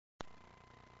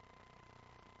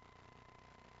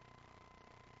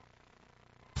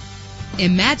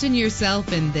Imagine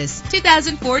yourself in this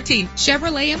 2014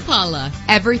 Chevrolet Impala.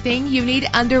 Everything you need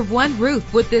under one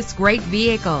roof with this great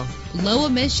vehicle. Low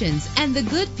emissions and the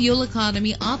good fuel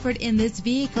economy offered in this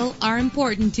vehicle are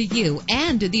important to you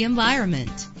and to the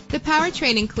environment. The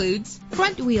powertrain includes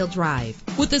front-wheel drive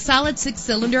with a solid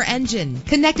 6-cylinder engine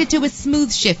connected to a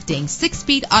smooth shifting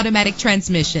 6-speed automatic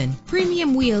transmission.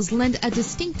 Premium wheels lend a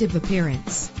distinctive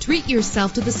appearance. Treat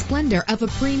yourself to the splendor of a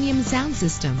premium sound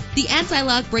system. The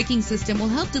anti-lock braking system will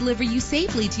help deliver you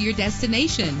safely to your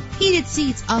destination. Heated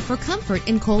seats offer comfort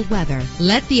in cold weather.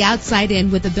 Let the outside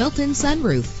in with a built-in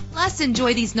sunroof. Plus,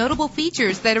 enjoy these notable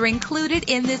features that are included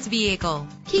in this vehicle: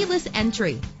 keyless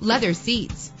entry, leather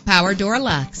seats, power door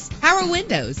locks, power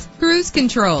windows, cruise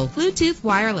control, Bluetooth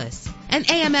wireless, an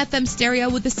AM/FM stereo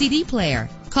with a CD player.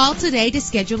 Call today to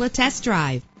schedule a test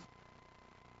drive.